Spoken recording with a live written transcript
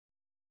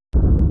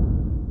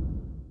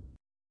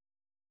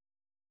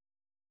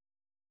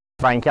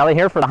Brian Kelly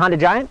here for the Honda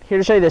Giant. Here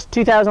to show you this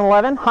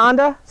 2011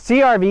 Honda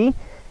CR-V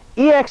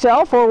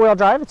EXL four-wheel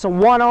drive. It's a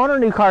one-owner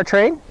new car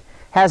trade.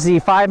 Has the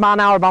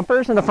 5-mile-an-hour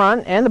bumpers in the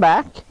front and the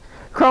back.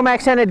 Chrome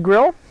accented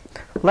grille.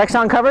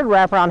 Lexan covered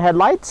wraparound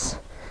headlights.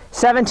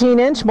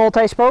 17-inch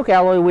multi-spoke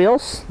alloy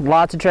wheels.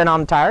 Lots of tread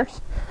on the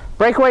tires.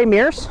 Breakaway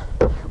mirrors.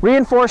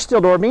 Reinforced steel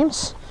door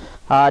beams.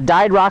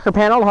 Dyed rocker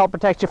panel to help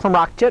protect you from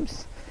rock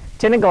chips.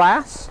 Tinted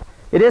glass.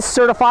 It is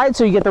certified,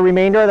 so you get the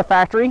remainder of the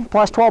factory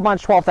plus 12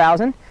 months,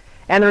 12,000.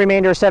 And the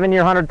remainder of 7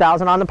 year,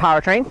 100,000 on the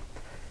powertrain.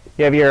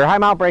 You have your high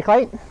mount brake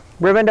light,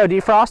 rear window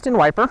defrost and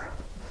wiper.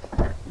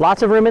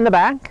 Lots of room in the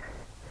back.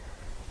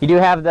 You do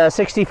have the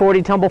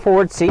 60/40 tumble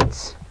forward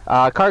seats.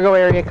 Cargo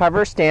area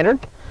cover standard.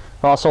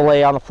 Also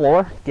lay on the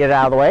floor, get it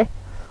out of the way.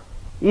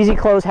 Easy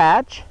close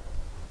hatch.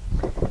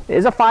 It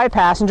is a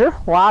 5-passenger,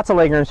 lots of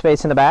legroom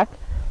space in the back.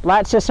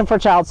 Latch system for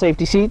child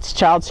safety seats,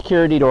 child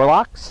security door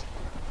locks.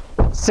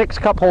 6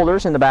 cup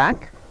holders in the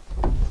back.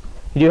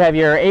 You do have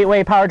your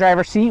 8-way power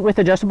driver seat with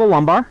adjustable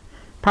lumbar,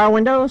 power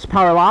windows,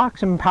 power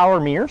locks, and power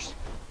mirrors.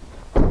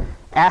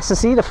 Ask to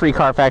see the free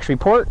Carfax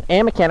report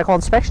and mechanical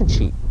inspection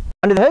sheet.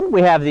 Under the hood,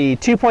 we have the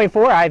 2.4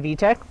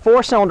 iVTEC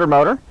 4-cylinder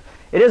motor.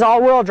 It is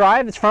all-wheel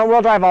drive. It's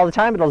front-wheel drive all the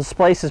time. It'll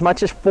displace as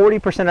much as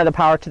 40% of the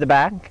power to the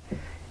back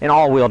in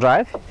all-wheel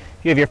drive.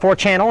 You have your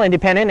 4-channel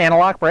independent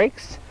anti-lock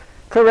brakes,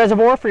 clear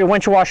reservoir for your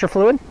windshield washer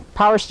fluid,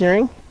 power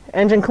steering,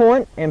 engine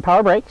coolant, and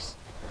power brakes.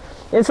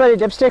 Insulated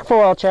dipstick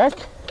for oil check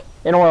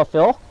and oil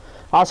fill.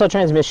 Also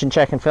transmission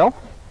check and fill.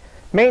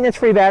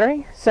 Maintenance-free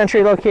battery,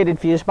 centrally located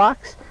fuse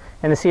box,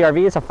 and the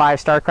CR-V is a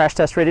 5-star crash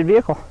test rated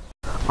vehicle.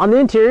 On the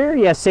interior,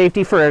 you have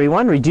safety for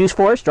everyone, reduced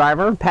force,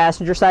 driver and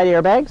passenger side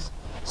airbags,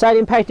 side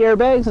impact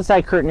airbags, and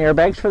side curtain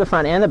airbags for the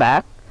front and the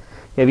back.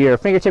 You have your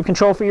fingertip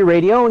control for your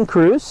radio and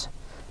cruise,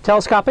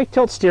 telescopic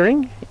tilt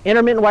steering,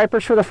 intermittent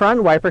wipers for the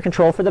front, wiper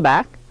control for the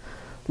back,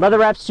 leather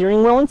wrapped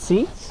steering wheel and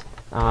seats,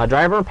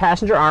 driver and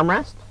passenger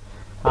armrest,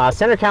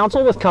 center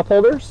console with cup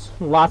holders,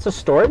 lots of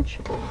storage,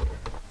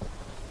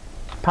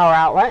 power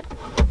outlet,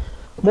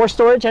 more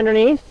storage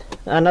underneath,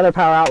 another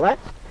power outlet,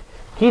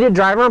 heated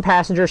driver and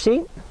passenger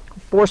seat,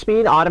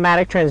 4-speed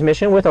automatic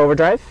transmission with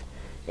overdrive,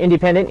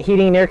 independent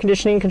heating and air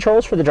conditioning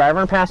controls for the driver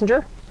and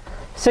passenger,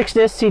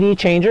 6-disc CD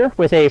changer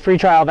with a free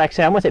trial of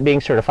XM with it being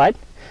certified.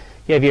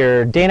 You have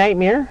your day-night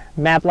mirror,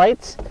 map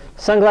lights,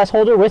 sunglass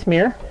holder with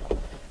mirror,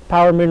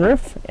 power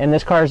moonroof, and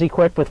this car is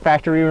equipped with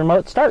factory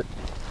remote start.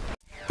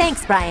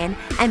 Thanks, Brian.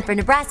 And for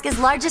Nebraska's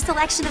largest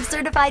selection of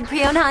certified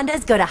pre-owned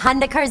Hondas, go to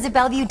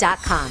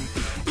HondaCarsAtBellevue.com.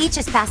 Each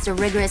has passed a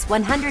rigorous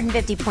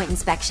 150-point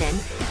inspection,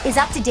 is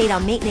up to date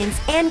on maintenance,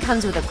 and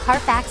comes with a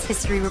Carfax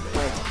history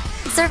report.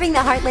 Serving the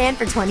heartland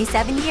for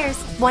 27 years,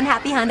 one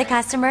happy Honda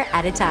customer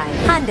at a time.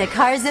 Honda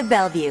Cars of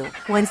Bellevue.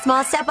 One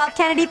small step off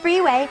Kennedy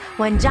Freeway,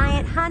 one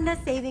giant Honda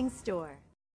savings store.